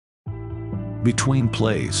Between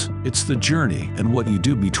plays, it's the journey and what you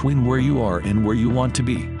do between where you are and where you want to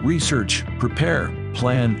be. Research, prepare,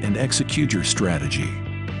 plan, and execute your strategy.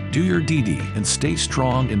 Do your DD and stay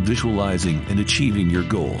strong in visualizing and achieving your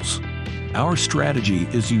goals. Our strategy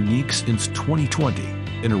is unique since 2020.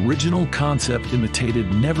 An original concept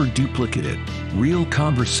imitated, never duplicated. Real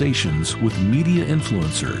conversations with media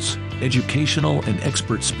influencers, educational and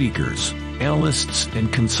expert speakers, analysts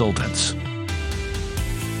and consultants.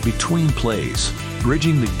 Between plays,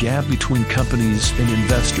 bridging the gap between companies and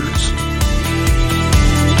investors.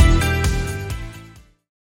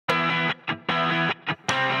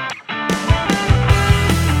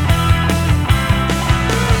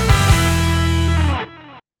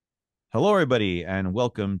 Hello, everybody, and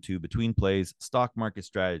welcome to Between Plays Stock Market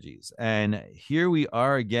Strategies. And here we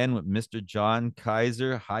are again with Mr. John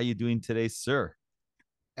Kaiser. How are you doing today, sir?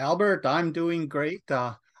 Albert, I'm doing great.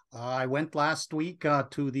 I went last week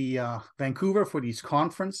to the Vancouver for this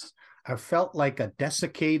conference. I felt like a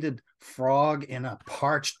desiccated frog in a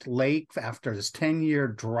parched lake after this 10-year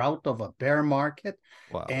drought of a bear market.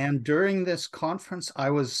 Wow. And during this conference, I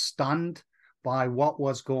was stunned by what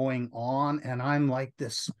was going on. And I'm like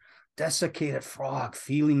this desiccated frog,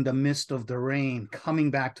 feeling the mist of the rain,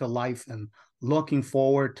 coming back to life and looking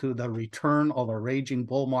forward to the return of a raging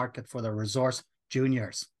bull market for the resource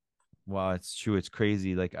juniors. Wow, it's true. It's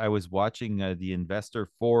crazy. Like I was watching the investor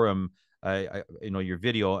forum, your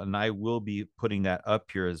video, and I will be putting that up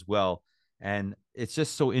here as well. And it's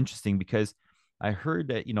just so interesting because I heard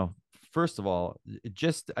that, first of all,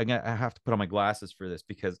 I have to put on my glasses for this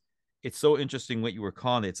because it's so interesting what you were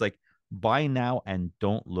calling it. It's like buy now and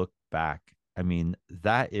don't look back. I mean,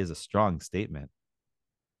 that is a strong statement.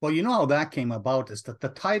 Well, you know how that came about is that the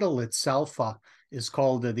title itself is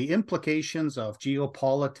called The Implications of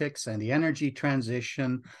Geopolitics and the Energy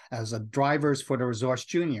Transition as a Drivers for the Resource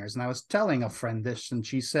Juniors. And I was telling a friend this, and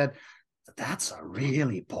she said, that's a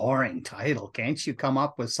really boring title. Can't you come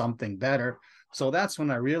up with something better? So that's when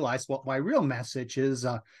I realized what my real message is,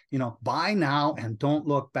 buy now and don't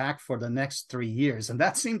look back for the next 3 years. And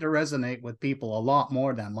that seemed to resonate with people a lot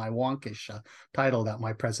more than my wonkish title that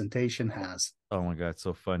my presentation has. Oh my God, it's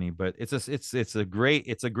so funny. But it's a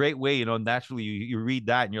great way, naturally you read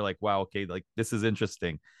that and you're like, wow, okay, like this is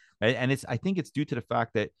interesting. And I think it's due to the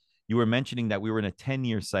fact that you were mentioning that we were in a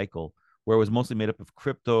 10-year cycle where it was mostly made up of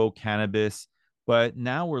crypto, cannabis. But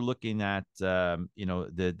now we're looking at the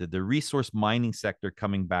resource mining sector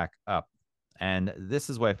coming back up, and this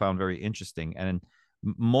is what I found very interesting. And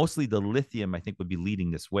mostly the lithium, I think, would be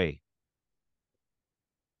leading this way.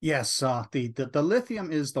 Yes, the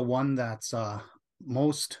lithium is the one that's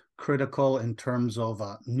most critical in terms of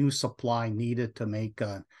new supply needed to make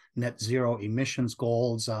net zero emissions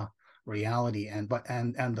goals reality. And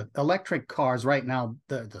the electric cars right now,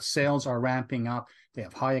 the sales are ramping up. They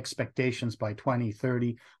have high expectations by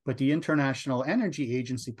 2030. But the International Energy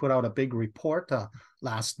Agency put out a big report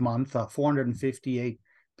last month, 458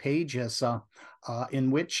 pages, in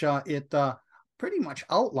which it pretty much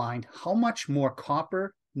outlined how much more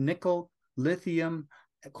copper, nickel, lithium,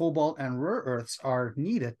 cobalt, and rare earths are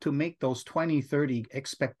needed to make those 2030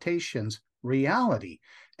 expectations reality.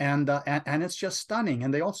 And it's just stunning.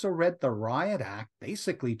 And they also read the Riot Act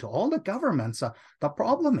basically to all the governments. The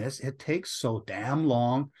problem is it takes so damn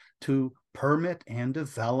long to permit and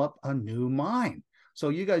develop a new mine. So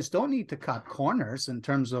you guys don't need to cut corners in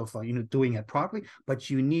terms of doing it properly, but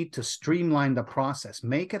you need to streamline the process,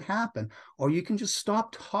 make it happen, or you can just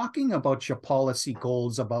stop talking about your policy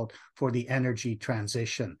goals for the energy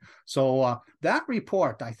transition. So that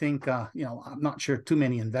report, I think, I'm not sure too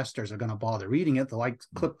many investors are going to bother reading it, though I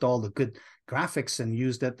clipped all the good graphics and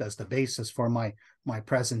used it as the basis for my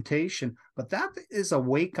presentation. But that is a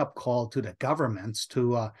wake-up call to the governments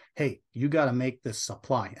to, hey, you got to make this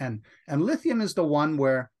supply. And lithium is the one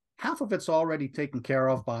where half of it's already taken care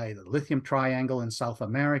of by the lithium triangle in South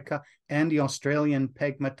America and the Australian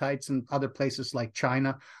pegmatites and other places like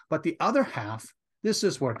China. But the other half, this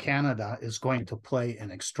is where Canada is going to play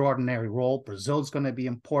an extraordinary role. Brazil's going to be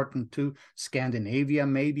important too. Scandinavia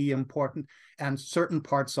may be important. And certain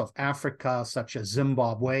parts of Africa, such as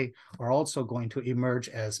Zimbabwe, are also going to emerge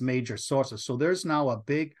as major sources. So there's now a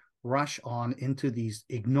big rush on into these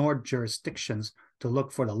ignored jurisdictions to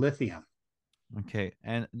look for the lithium. Okay.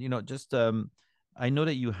 And, I know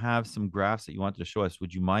that you have some graphs that you wanted to show us.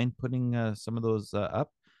 Would you mind putting some of those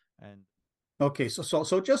up? And Okay,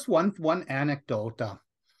 so just one anecdote.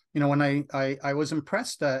 When I was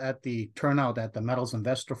impressed at the turnout at the Metals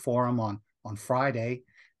Investor Forum on Friday.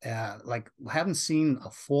 Like haven't seen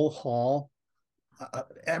a full hall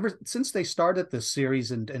ever since they started this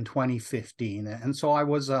series in 2015, and so I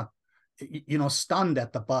was stunned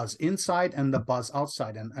at the buzz inside and the buzz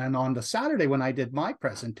outside. And on the Saturday when I did my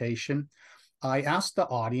presentation, I asked the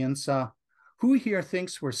audience, who here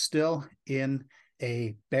thinks we're still in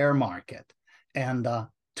a bear market? And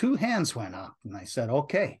 2 hands went up. And I said,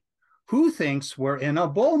 okay, who thinks we're in a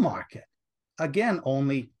bull market? Again,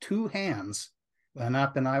 only 2 hands went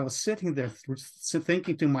up. And I was sitting there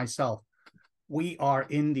thinking to myself, we are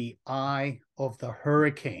in the eye of the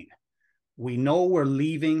hurricane. We know we're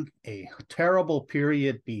leaving a terrible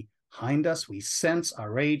period behind us. We sense a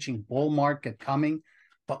raging bull market coming,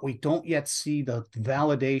 but we don't yet see the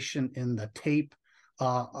validation in the tape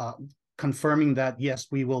confirming that, yes,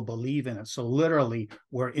 we will believe in it. So literally,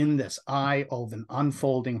 we're in this eye of an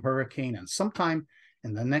unfolding hurricane. And sometime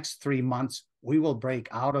in the next 3 months, we will break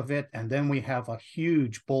out of it. And then we have a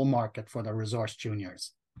huge bull market for the resource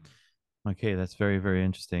juniors. Okay, that's very, very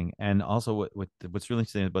interesting. And also, what's really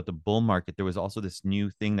interesting about the bull market, there was also this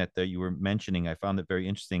new thing that you were mentioning. I found it very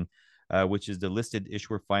interesting, which is the listed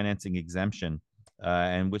issuer financing exemption,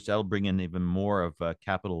 and which that'll bring in even more of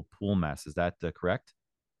capital pool mass. Is that correct?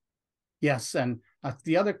 Yes, and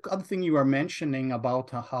the other thing you were mentioning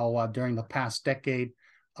about how during the past decade,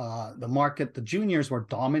 the juniors were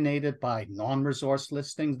dominated by non-resource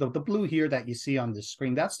listings. The blue here that you see on the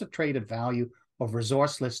screen, that's the traded value of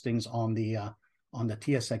resource listings on the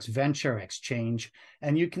TSX Venture Exchange.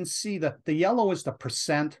 And you can see that the yellow is the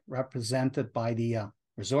percent represented by the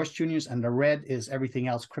resource juniors, and the red is everything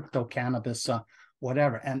else, crypto, cannabis,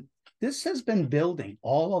 whatever. And this has been building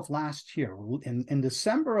all of last year. In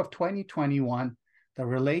December of 2021, the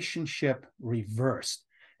relationship reversed.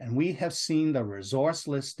 And we have seen the resource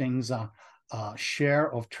listings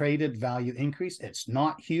share of traded value increase. It's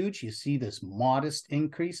not huge. You see this modest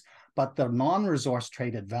increase, but the non-resource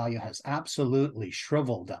traded value has absolutely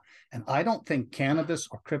shriveled. And I don't think cannabis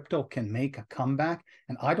or crypto can make a comeback.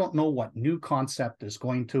 And I don't know what new concept is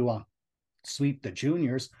going to sweep the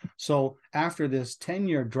juniors. So after this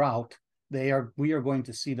 10-year drought, we are going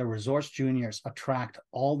to see the resource juniors attract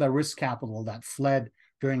all the risk capital that fled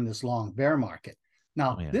during this long bear market.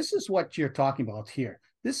 Now, This is what you're talking about here.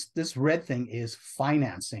 This red thing is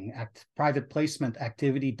financing, private placement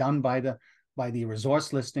activity done by the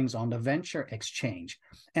resource listings on the Venture Exchange.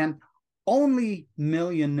 And only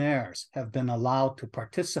millionaires have been allowed to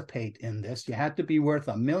participate in this. You had to be worth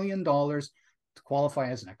 $1 million to qualify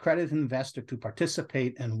as an accredited investor to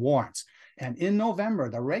participate in warrants. And in November,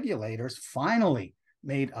 the regulators finally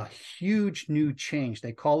made a huge new change.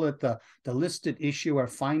 They call it the listed issuer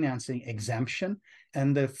financing exemption.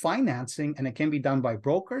 And the financing, and it can be done by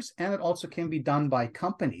brokers, and it also can be done by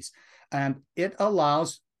companies. And it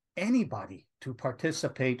allows anybody to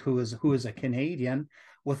participate who is a Canadian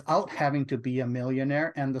without having to be a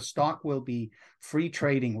millionaire, and the stock will be free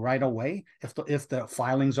trading right away if the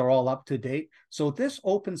filings are all up to date. So this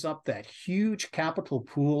opens up that huge capital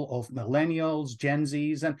pool of millennials, Gen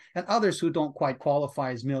Zs, and others who don't quite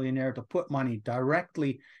qualify as millionaire to put money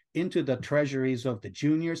directly into the treasuries of the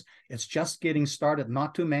juniors. It's just getting started.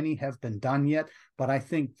 Not too many have been done yet, but I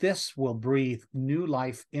think this will breathe new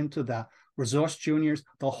life into the resource juniors,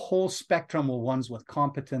 the whole spectrum of ones with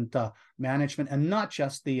competent management, and not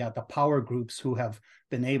just the power groups who have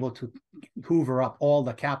been able to hoover up all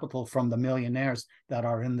the capital from the millionaires that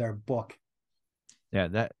are in their book. Yeah,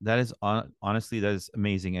 that is honestly, that is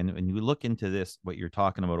amazing. And when you look into this, what you're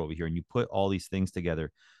talking about over here, and you put all these things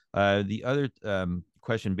together, the other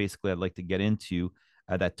question basically I'd like to get into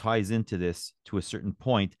that ties into this to a certain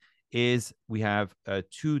point is we have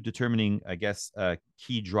 2 determining, I guess,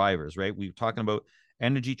 key drivers, right? We're talking about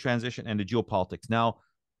energy transition and the geopolitics. Now,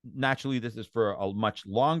 naturally, this is for a much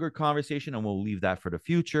longer conversation, and we'll leave that for the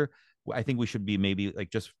future. I think we should be maybe like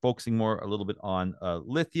just focusing more a little bit on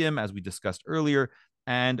lithium, as we discussed earlier,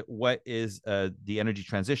 and what is the energy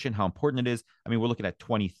transition, how important it is. I mean, we're looking at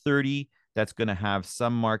 2030. That's going to have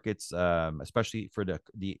some markets, especially for the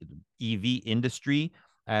EV industry,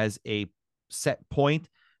 as a set point.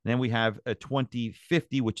 Then we have a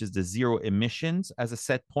 2050, which is the zero emissions as a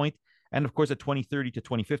set point. And of course, a 2030 to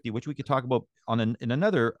 2050, which we could talk about in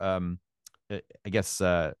another, I guess,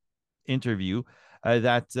 interview,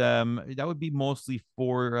 that would be mostly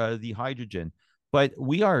for the hydrogen. But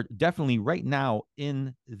we are definitely right now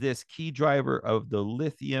in this key driver of the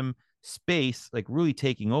lithium space, like really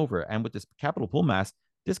taking over. And with this capital pool mass,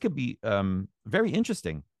 this could be very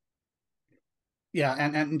interesting. Yeah,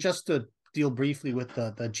 and just to deal briefly with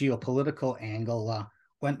the geopolitical angle,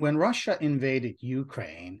 when Russia invaded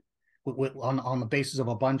Ukraine on the basis of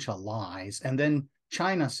a bunch of lies, and then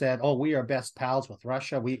China said, oh, we are best pals with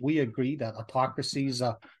Russia. We agree that autocracies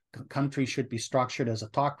countries should be structured as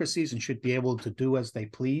autocracies and should be able to do as they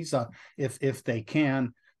please if they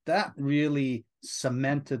can. That really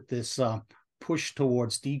cemented this push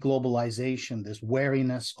towards deglobalization, this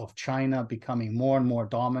wariness of China becoming more and more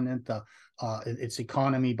dominant. Its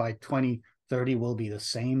economy by 2030 will be the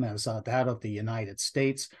same as that of the United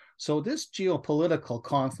States. So this geopolitical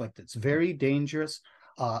conflict, it's very dangerous.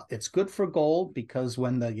 It's good for gold because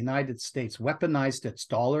when the United States weaponized its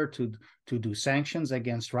dollar to do sanctions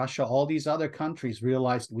against Russia, all these other countries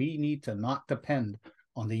realized we need to not depend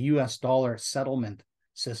on the US dollar settlement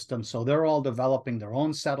system. So they're all developing their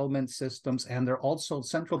own settlement systems, and they're also,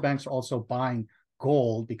 central banks are also buying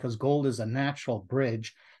gold because gold is a natural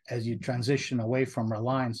bridge as you transition away from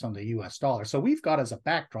reliance on the US dollar. So we've got as a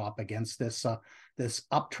backdrop against this this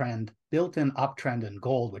uptrend, built-in uptrend in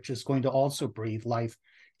gold, which is going to also breathe life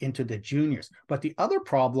into the juniors. But the other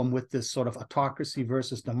problem with this sort of autocracy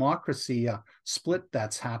versus democracy split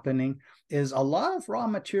that's happening is a lot of raw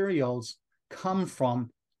materials come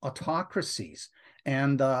from autocracies.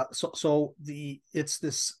 And it's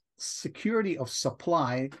this security of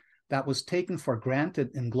supply that was taken for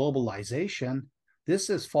granted in globalization.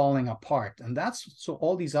 This is falling apart. And that's so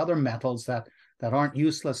all these other metals that aren't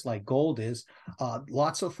useless like gold is,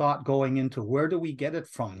 lots of thought going into where do we get it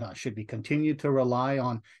from? Should we continue to rely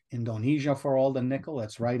on Indonesia for all the nickel?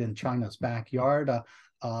 It's right in China's backyard.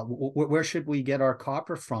 Where should we get our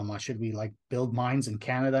copper from? Should we like build mines in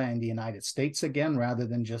Canada and the United States again, rather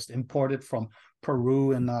than just import it from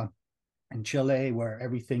Peru and Chile, where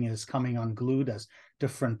everything is coming unglued as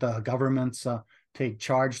different governments take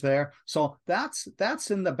charge there? So that's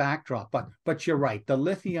in the backdrop. But you're right. The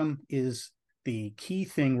lithium is the key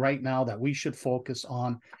thing right now that we should focus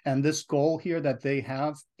on. And this goal here that they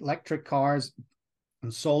have, electric cars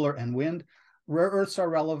and solar and wind, rare earths are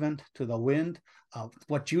relevant to the wind.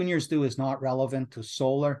 What juniors do is not relevant to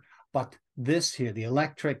solar, but this here, the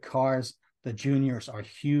electric cars, the juniors are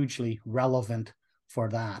hugely relevant for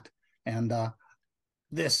that. And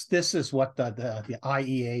this is what the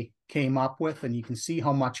IEA came up with, and you can see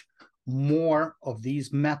how much more of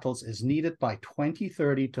these metals is needed by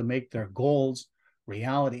 2030 to make their goals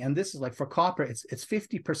reality. And this is like for copper, it's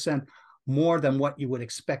 50% more than what you would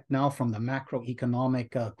expect now from the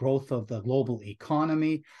macroeconomic growth of the global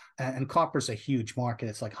economy. And copper's a huge market.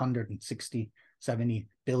 It's like 160, $70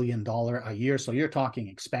 billion a year. So you're talking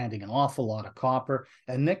expanding an awful lot of copper.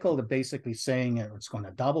 And nickel, they're basically saying it's going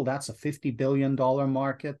to double. That's a $50 billion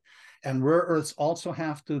market. And rare earths also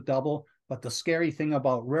have to double. But the scary thing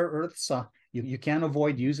about rare earths, you can't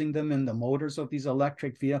avoid using them in the motors of these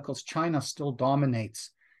electric vehicles. China still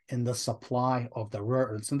dominates in the supply of the rare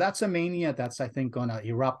earths. And that's a mania that's, I think, going to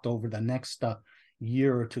erupt over the next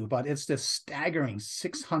year or two. But it's this staggering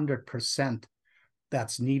 600%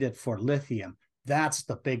 that's needed for lithium. That's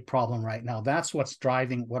the big problem right now. That's what's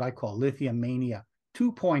driving what I call lithium mania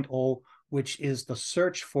 2.0, which is the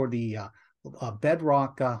search for the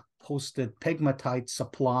bedrock hosted pegmatite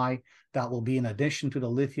supply that will be in addition to the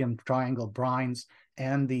lithium triangle brines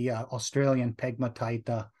and the Australian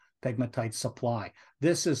pegmatite supply.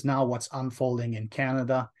 This is now what's unfolding in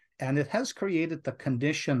Canada, and it has created the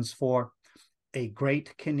conditions for a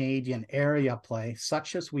great Canadian area play,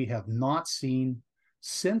 such as we have not seen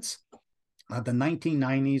since the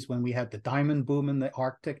 1990s, when we had the diamond boom in the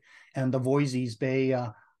Arctic and the Voisey's Bay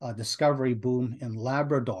discovery boom in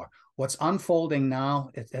Labrador. What's unfolding now,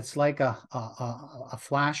 it's like a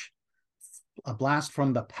flash, a blast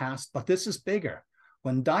from the past, but this is bigger.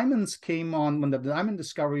 When diamonds came on, when the diamond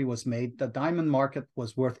discovery was made, the diamond market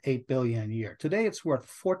was worth $8 billion a year. Today, it's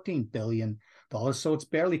worth $14 billion, so it's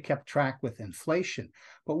barely kept track with inflation.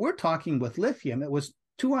 But we're talking with lithium, it was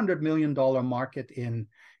 $200 million market in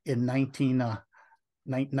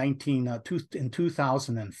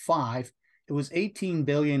 2005. It was $18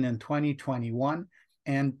 billion in 2021.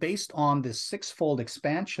 And based on this six-fold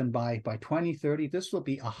expansion by 2030, this will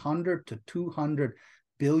be $100 to $200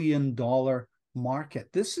 billion market.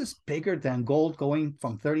 This is bigger than gold going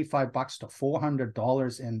from $35 to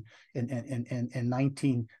 $400 in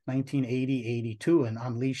 1980, 82 and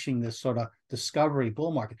unleashing this sort of discovery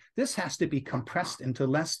bull market. This has to be compressed into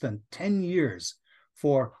less than 10 years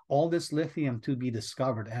for all this lithium to be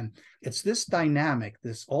discovered. And it's this dynamic,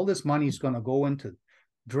 all this money is going to go into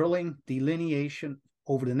drilling, delineation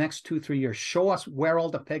over the next 2-3 years, show us where all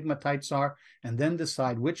the pegmatites are, and then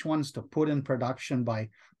decide which ones to put in production by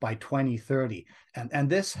 2030. And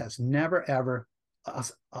this has never, ever,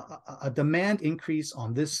 a demand increase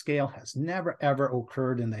on this scale has never, ever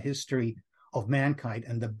occurred in the history of mankind.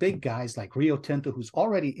 And the big guys like Rio Tinto, who's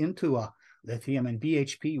already into lithium, and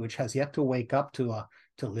BHP, which has yet to wake up to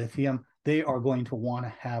lithium, they are going to want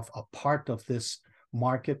to have a part of this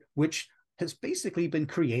market, which has basically been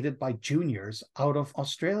created by juniors out of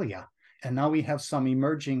Australia. And now we have some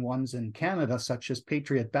emerging ones in Canada, such as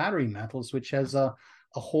Patriot Battery Metals, which has a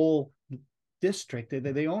whole district.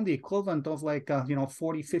 They own the equivalent of like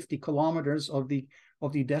 40, 50 kilometers of the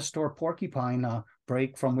Destor Porcupine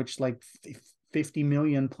break, from which like 50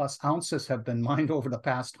 million plus ounces have been mined over the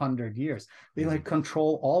past 100 years. They like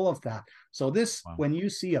control all of that. So this, when you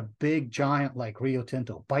see a big giant like Rio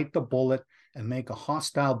Tinto bite the bullet and make a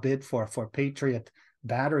hostile bid for Patriot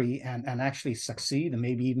Battery and actually succeed and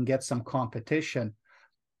maybe even get some competition,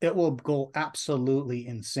 it will go absolutely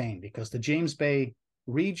insane, because the James Bay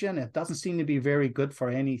region, it doesn't seem to be very good for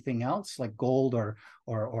anything else like gold or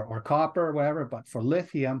copper or whatever, but for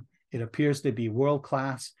lithium it appears to be world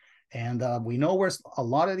class. And we know where a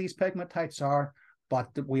lot of these pegmatites are, but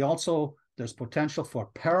we also, there's potential for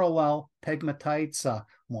parallel pegmatites,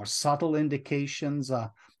 more subtle indications.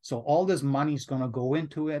 So all this money is going to go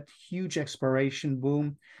into it. Huge exploration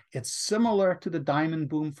boom. It's similar to the diamond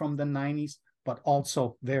boom from the 90s, but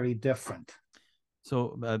also very different.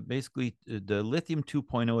 So basically, the lithium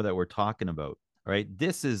 2.0 that we're talking about, right?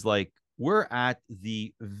 This is like, we're at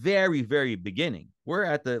the very, very beginning. We're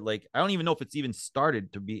at the, like, I don't even know if it's even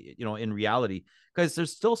started to be, in reality, because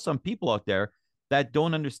there's still some people out there that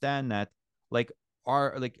don't understand that, like,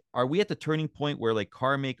 are we at the turning point where like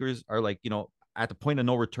car makers are like, at the point of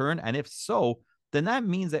no return? And if so, then that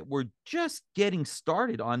means that we're just getting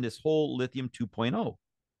started on this whole lithium 2.0.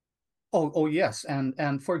 Oh yes,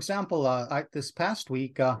 and for example, this past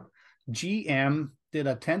week, GM did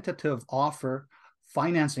a tentative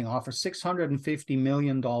financing offer, $650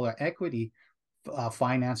 million equity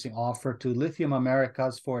financing offer to Lithium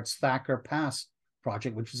Americas for its Thacker Pass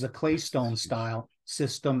project, which is a claystone style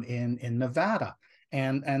system in Nevada,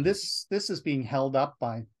 and this is being held up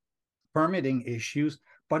by permitting issues,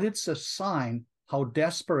 but it's a sign how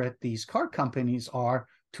desperate these car companies are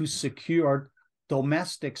to secure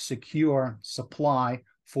domestic secure supply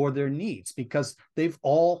for their needs, because they've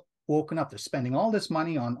all woken up. They're spending all this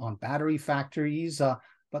money on battery factories,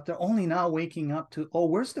 but they're only now waking up to,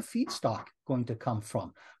 where's the feedstock going to come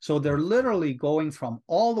from? So they're literally going from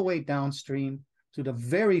all the way downstream to the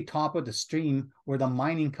very top of the stream where the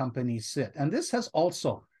mining companies sit. And this has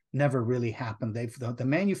also never really happened. The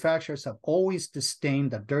manufacturers have always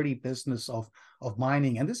disdained the dirty business of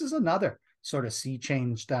mining. And this is another sort of sea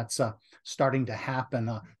change that's starting to happen.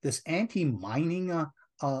 This anti-mining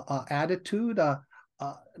attitude,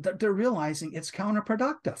 they're realizing it's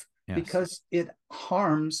counterproductive. Yes. Because it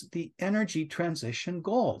harms the energy transition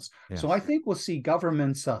goals. Yes. So I think we'll see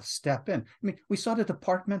governments step in. I mean, we saw the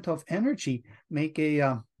Department of Energy make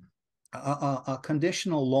a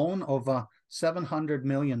conditional loan of $700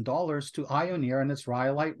 million to Ioneer and its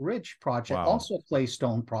Rhyolite Ridge project, also a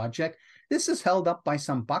claystone project. This is held up by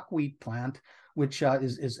some buckwheat plant, which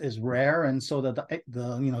is rare, and so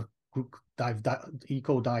the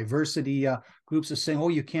eco-diversity groups are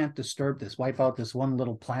saying, you can't disturb this, wipe out this one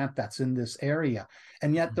little plant that's in this area,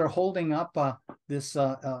 and yet they're holding up this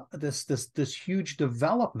huge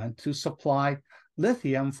development to supply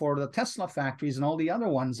lithium for the Tesla factories and all the other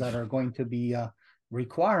ones that are going to be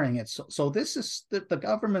requiring it. So this is the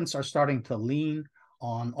governments are starting to lean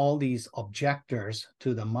on all these objectors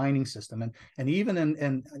to the mining system, and even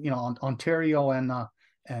in Ontario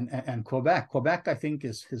and Quebec. Quebec, I think,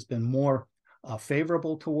 has been more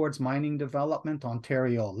favorable towards mining development.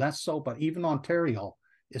 Ontario less so, but even Ontario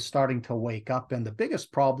is starting to wake up. And the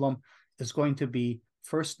biggest problem is going to be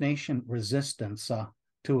First Nation resistance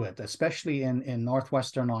to it, especially in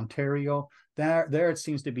northwestern Ontario. There it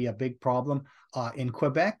seems to be a big problem. In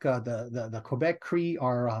Quebec, the Quebec Cree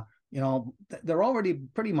are they're already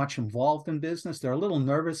pretty much involved in business. They're a little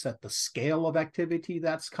nervous at the scale of activity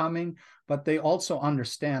that's coming, but they also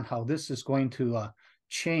understand how this is going to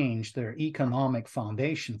change their economic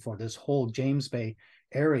foundation for this whole James Bay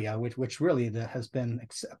area, which really has been,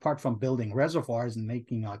 apart from building reservoirs and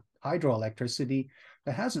making hydroelectricity,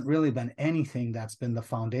 there hasn't really been anything that's been the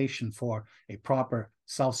foundation for a proper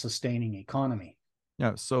self-sustaining economy.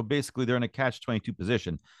 Yeah, so basically they're in a catch-22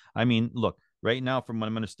 position. I mean, look, right now, from what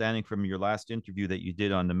I'm understanding from your last interview that you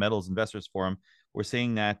did on the Metals Investors Forum, we're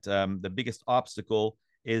saying that the biggest obstacle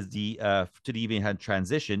is to the EV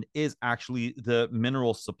transition is actually the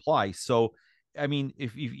mineral supply. So, I mean,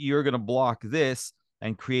 if you're going to block this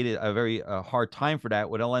and create a very hard time for that,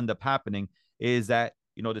 what'll end up happening is that,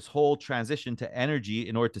 this whole transition to energy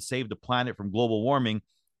in order to save the planet from global warming,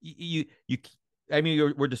 we're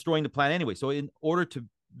destroying the planet anyway. So in order to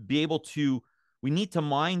be able to, we need to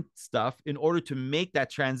mine stuff in order to make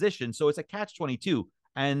that transition. So it's a catch-22.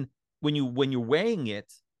 And when you're weighing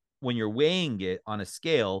it, on a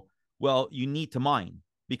scale, well, you need to mine,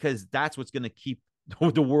 because that's what's going to keep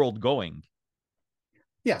the world going.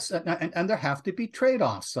 Yes, and there have to be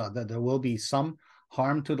trade-offs. That there will be some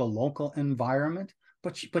harm to the local environment,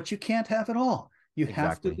 but you can't have it all. You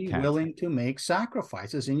have to be willing to make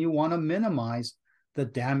sacrifices, and you want to minimize the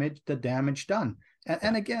damage done.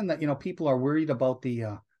 And again, that people are worried about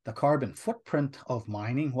the carbon footprint of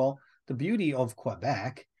mining. Well, the beauty of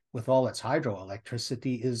Quebec with all its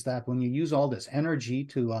hydroelectricity is that when you use all this energy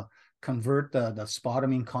to convert the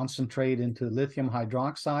spodumene concentrate into lithium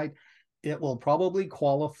hydroxide, it will probably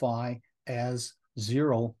qualify as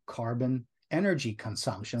zero carbon energy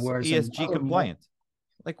consumption. Whereas ESG compliant,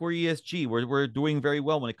 like we're ESG, we're doing very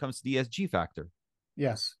well when it comes to the ESG factor.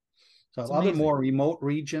 Yes. So other more remote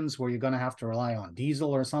regions where you're going to have to rely on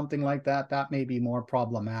diesel or something like that, that may be more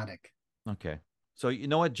problematic. Okay. So you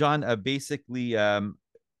know what, John, basically, I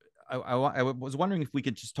was wondering if we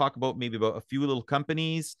could just talk about a few little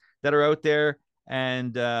companies that are out there,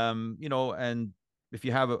 and and if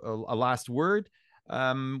you have a last word.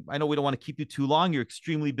 I know we don't want to keep you too long. You're an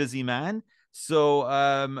extremely busy man. So,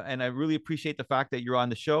 and I really appreciate the fact that you're on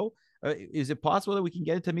the show. Is it possible that we can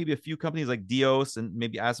get into maybe a few companies like Dios and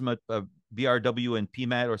maybe Azimuth, BRW and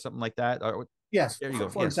PMET or something like that? Yes.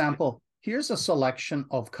 For example, here's a selection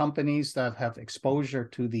of companies that have exposure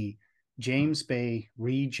to the James Bay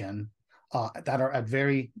region that are at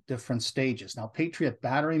very different stages. Now, Patriot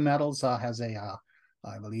Battery Metals has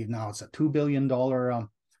I believe now it's a $2 billion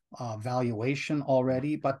valuation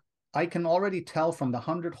already, but I can already tell from the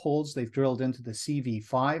 100 holes they've drilled into the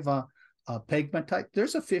CV5 pegmatite,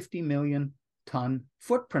 there's a 50 million ton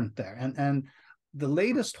footprint there. And the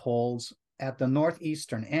latest holes at the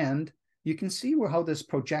northeastern end, you can see how this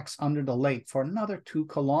projects under the lake for another 2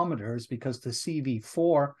 kilometers, because the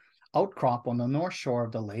CV4 outcrop on the north shore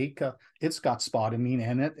of the lake, it's got spodumene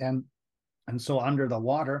in it. And so under the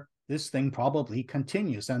water, this thing probably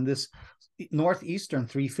continues. And this northeastern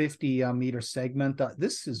 350 meter segment,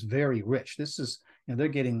 this is very rich. This is, they're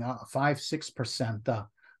getting 5-6%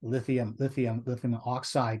 lithium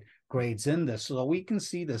oxide grades in this. So we can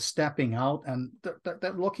see this stepping out, and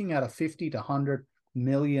they're looking at a 50 to 100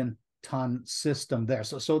 million ton system there.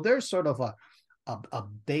 So there's sort of a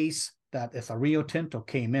base that if a Rio Tinto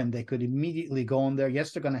came in, they could immediately go in there.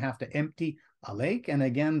 Yes, they're going to have to empty a lake. And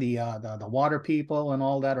again, the water people and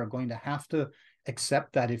all that are going to have to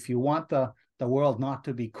accept that if you want the world not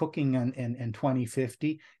to be cooking in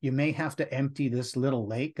 2050, you may have to empty this little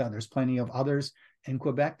lake. There's plenty of others in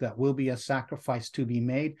Quebec that will be a sacrifice to be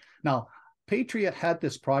made. Now, Patriot had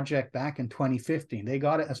this project back in 2015. They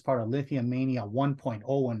got it as part of Lithium Mania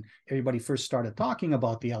 1.0 when everybody first started talking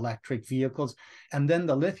about the electric vehicles. And then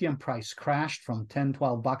the lithium price crashed from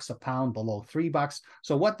 $10-12 a pound below $3.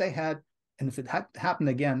 So what they had, and if it had happened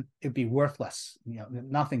again, it'd be worthless,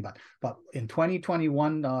 nothing. But in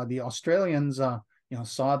 2021, the Australians,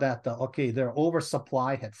 saw that their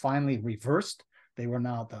oversupply had finally reversed. They were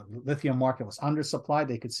now, the lithium market was undersupplied.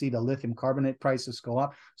 They could see the lithium carbonate prices go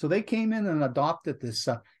up. So they came in and adopted this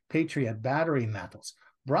Patriot Battery Metals.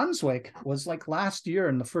 Brunswick was like last year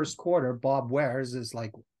in the first quarter, Bob Wares is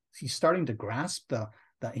like, he's starting to grasp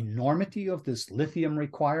the enormity of this lithium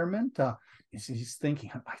requirement. He's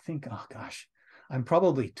thinking, I think, oh gosh, I'm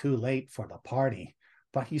probably too late for the party.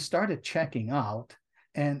 But he started checking out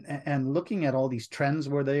and looking at all these trends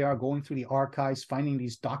where they are going through the archives, finding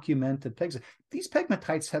these documented pegs. These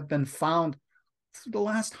pegmatites have been found through the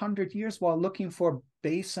last 100 years while looking for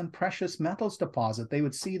base and precious metals deposit. They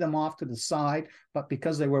would see them off to the side, but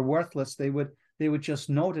because they were worthless, they would just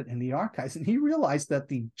note it in the archives. And he realized that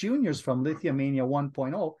the juniors from Lithium Mania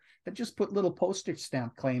 1.0 had just put little postage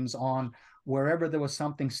stamp claims on wherever there was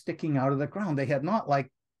something sticking out of the ground. They had not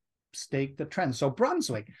staked the trend. So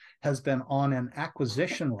Brunswick has been on an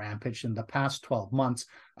acquisition rampage in the past 12 months,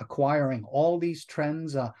 acquiring all these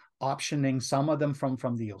trends, optioning some of them from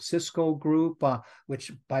the Osisko group,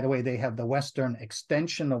 which, by the way, they have the western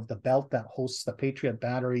extension of the belt that hosts the Patriot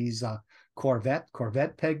Batteries Corvette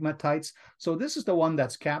pegmatites. So this is the one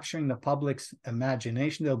that's capturing the public's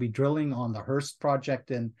imagination. They'll be drilling on the Hearst project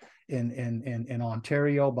in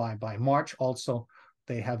Ontario by March. Also,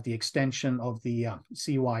 they have the extension of the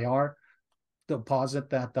CYR deposit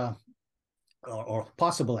that, or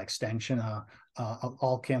possible extension.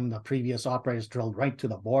 Allkem, the previous operators, drilled right to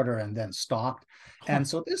the border and then stopped. And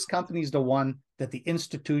so this company is the one that the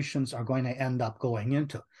institutions are going to end up going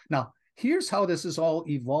into. Now, here's how this is all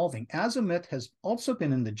evolving. Azimuth has also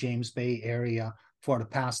been in the James Bay area for the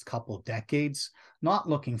past couple of decades, not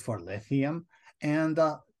looking for lithium. And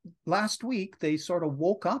last week, they sort of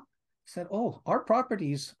woke up, said, oh, our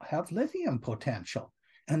properties have lithium potential.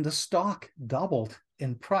 And the stock doubled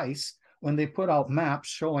in price when they put out maps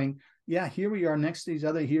showing, yeah, here we are next to these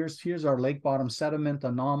other, here's our lake bottom sediment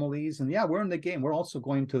anomalies. And yeah, we're in the game. We're also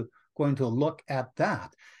going to look at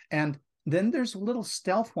that. And then there's little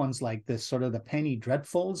stealth ones like this, sort of the penny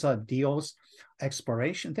dreadfuls, Dios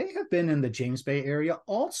exploration. They have been in the James Bay area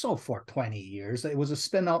also for 20 years. It was a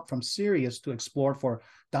spin out from Sirius to explore for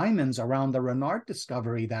diamonds around the Renard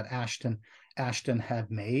discovery that Ashton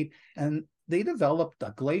had made. And they developed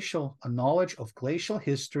a knowledge of glacial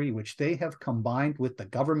history, which they have combined with the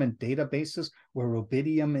government databases where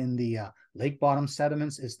rubidium in the lake bottom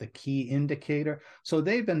sediments is the key indicator. So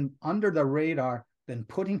they've been under the radar, been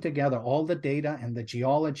putting together all the data and the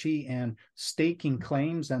geology and staking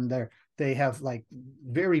claims, and they have like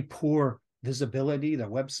very poor visibility. Their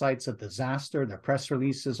website's a disaster. Their press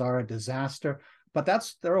releases are a disaster. But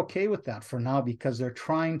they're okay with that for now because they're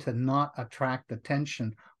trying to not attract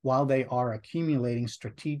attention while they are accumulating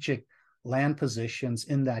strategic land positions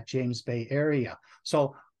in that James Bay area.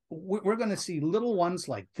 So we're going to see little ones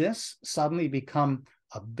like this suddenly become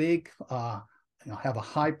a big, have a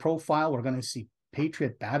high profile. We're going to see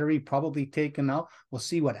Patriot Battery probably taken out. We'll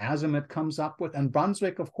see what Azimut comes up with. And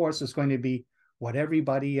Brunswick, of course, is going to be what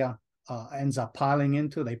everybody ends up piling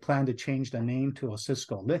into. They plan to change the name to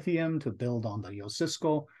Osisko Lithium to build on the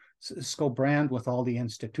Osisko brand with all the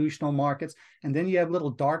institutional markets. And then you have little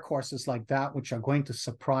dark horses like that, which are going to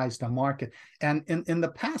surprise the market. And in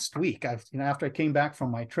the past week, after I came back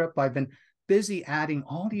from my trip, I've been busy adding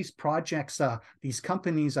all these projects. These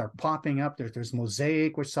companies are popping up. There's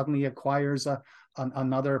Mosaic, which suddenly acquires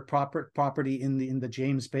another property in the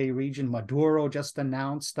James Bay region. Maduro just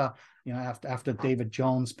announced, after David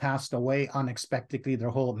Jones passed away unexpectedly, their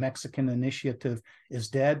whole Mexican initiative is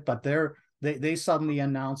dead. But they suddenly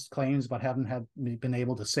announced claims, but haven't been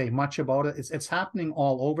able to say much about it. It's happening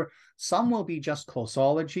all over. Some will be just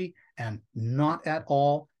closology and not at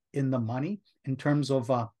all in the money in terms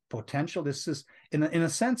of potential. This is in a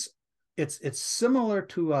sense, it's similar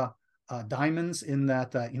to diamonds in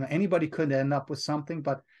that anybody could end up with something,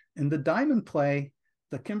 but in the diamond play,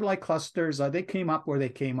 the kimberlite clusters they came up where they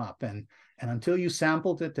came up, and until you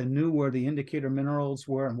sampled it and knew where the indicator minerals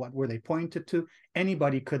were and what were they pointed to,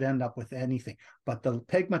 anybody could end up with anything. But the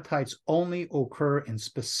pegmatites only occur in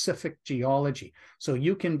specific geology, so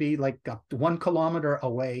you can be like 1 kilometer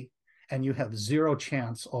away and you have zero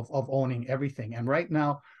chance of owning everything. And right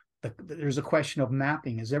now, there's a question of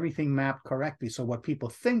mapping. Is everything mapped correctly? So what people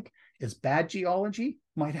think is bad geology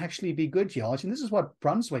might actually be good geology. And this is what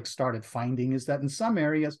Brunswick started finding, is that in some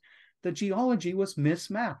areas, the geology was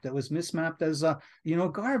mismapped. It was mismapped as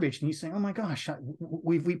garbage. And you say, oh my gosh,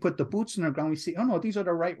 we put the boots in the ground. We see, oh no, these are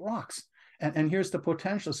the right rocks. And here's the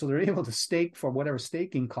potential. So they're able to stake for whatever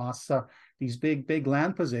staking costs these big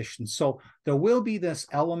land positions. So there will be this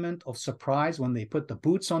element of surprise when they put the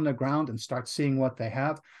boots on the ground and start seeing what they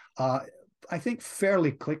have. I think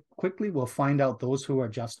fairly quickly we'll find out those who are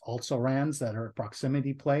just also-rans that are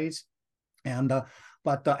proximity plays. And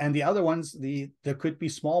the other ones, there could be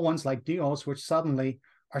small ones like Dios, which suddenly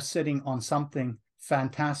are sitting on something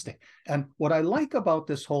fantastic. And what I like about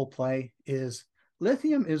this whole play is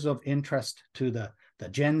lithium is of interest to the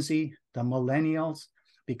Gen Z, the millennials,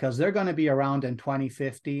 because they're going to be around in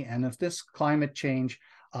 2050. And if this climate change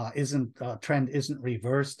trend isn't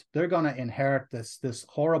reversed, they're going to inherit this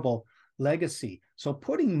horrible legacy. So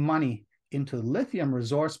putting money into lithium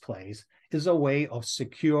resource plays is a way of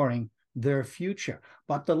securing their future.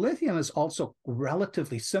 But the lithium is also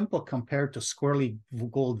relatively simple compared to squirrely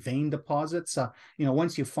gold vein deposits.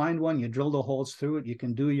 Once you find one, you drill the holes through it. You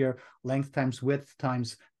can do your length times width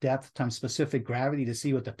times depth times specific gravity to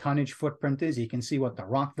see what the tonnage footprint is. You can see what the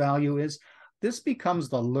rock value is. This becomes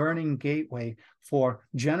the learning gateway for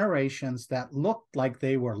generations that looked like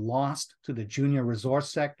they were lost to the junior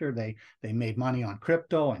resource sector. They made money on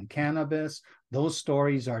crypto and cannabis. Those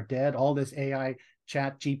stories are dead. All this AI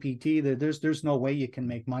chat GPT, there's no way you can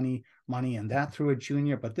make money in that through a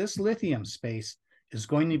junior. But this lithium space is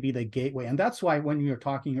going to be the gateway. And that's why when you were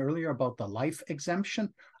talking earlier about the life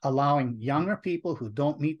exemption, allowing younger people who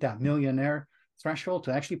don't meet that millionaire threshold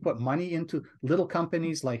to actually put money into little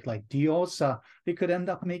companies like Dios, they could end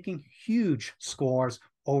up making huge scores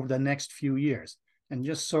over the next few years. And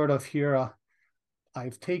just sort of here,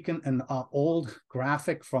 I've taken an old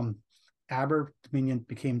graphic from Aber Dominion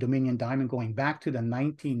became Dominion Diamond going back to the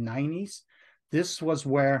 1990s. This was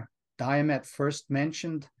where Diamet first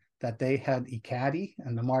mentioned that they had Ecadie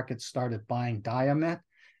and the market started buying Diamet.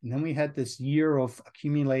 And then we had this year of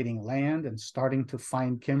accumulating land and starting to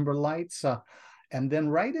find kimberlites. And then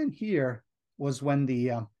right in here was when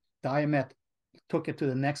the Diamet took it to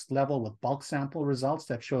the next level with bulk sample results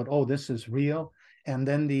that showed, oh, this is real. And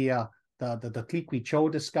then the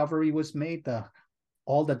Tliquicho discovery was made.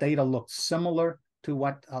 All the data looked similar to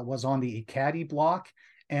what was on the Ekati block,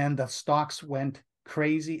 and the stocks went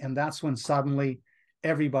crazy. And that's when suddenly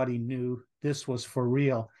everybody knew this was for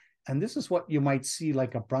real. And this is what you might see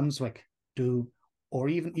like a Brunswick do, or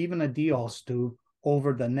even a Dios do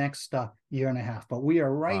over the next year and a half. But we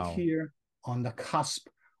are right here on the cusp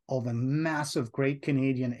of a massive Great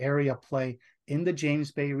Canadian Area play in the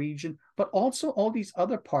James Bay region, but also all these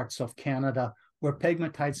other parts of Canada where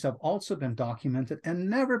pegmatites have also been documented and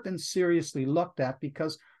never been seriously looked at,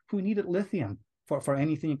 because who needed lithium for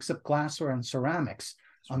anything except glassware and ceramics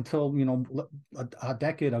until, you know, a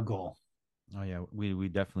decade ago. Oh yeah, we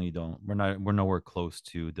definitely don't. We're nowhere close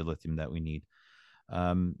to the lithium that we need.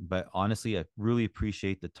 But honestly, I really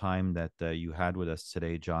appreciate the time that you had with us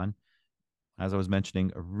today, John. As I was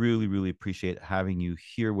mentioning, I really, really appreciate having you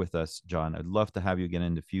here with us, John. I'd love to have you again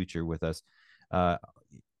in the future with us.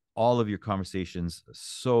 All of your conversations,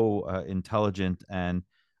 so intelligent and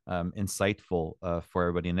insightful for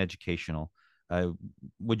everybody, and educational.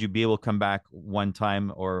 Would you be able to come back one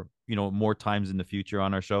time, or, you know, more times in the future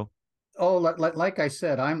on our show? Oh, like I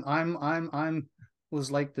said, I'm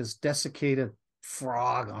was like this desiccated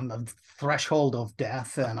frog on the threshold of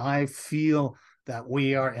death, and I feel that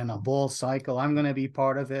we are in a bull cycle. I'm going to be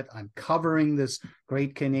part of it. I'm covering this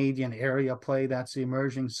Great Canadian Area play that's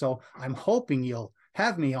emerging. So I'm hoping you'll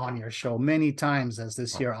have me on your show many times as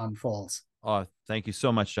this year unfolds. Oh, thank you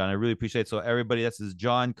so much, John. I really appreciate it. So everybody, this is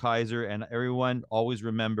John Kaiser, and everyone, always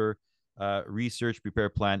remember, research, prepare,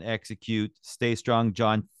 plan, execute, stay strong.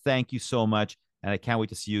 John, thank you so much. And I can't wait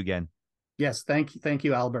to see you again. Yes. Thank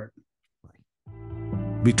you, Albert.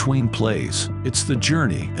 Between plays, it's the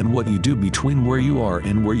journey and what you do between where you are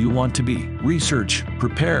and where you want to be. Research,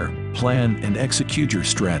 prepare, plan, and execute your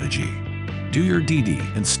strategy. Do your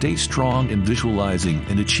DD and stay strong in visualizing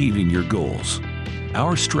and achieving your goals.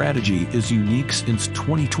 Our strategy is unique since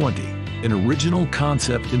 2020. An original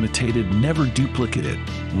concept imitated, never duplicated.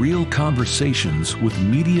 Real conversations with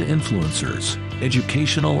media influencers,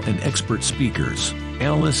 educational and expert speakers,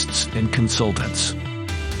 analysts and consultants.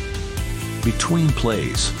 Between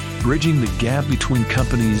plays, bridging the gap between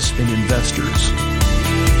companies and investors.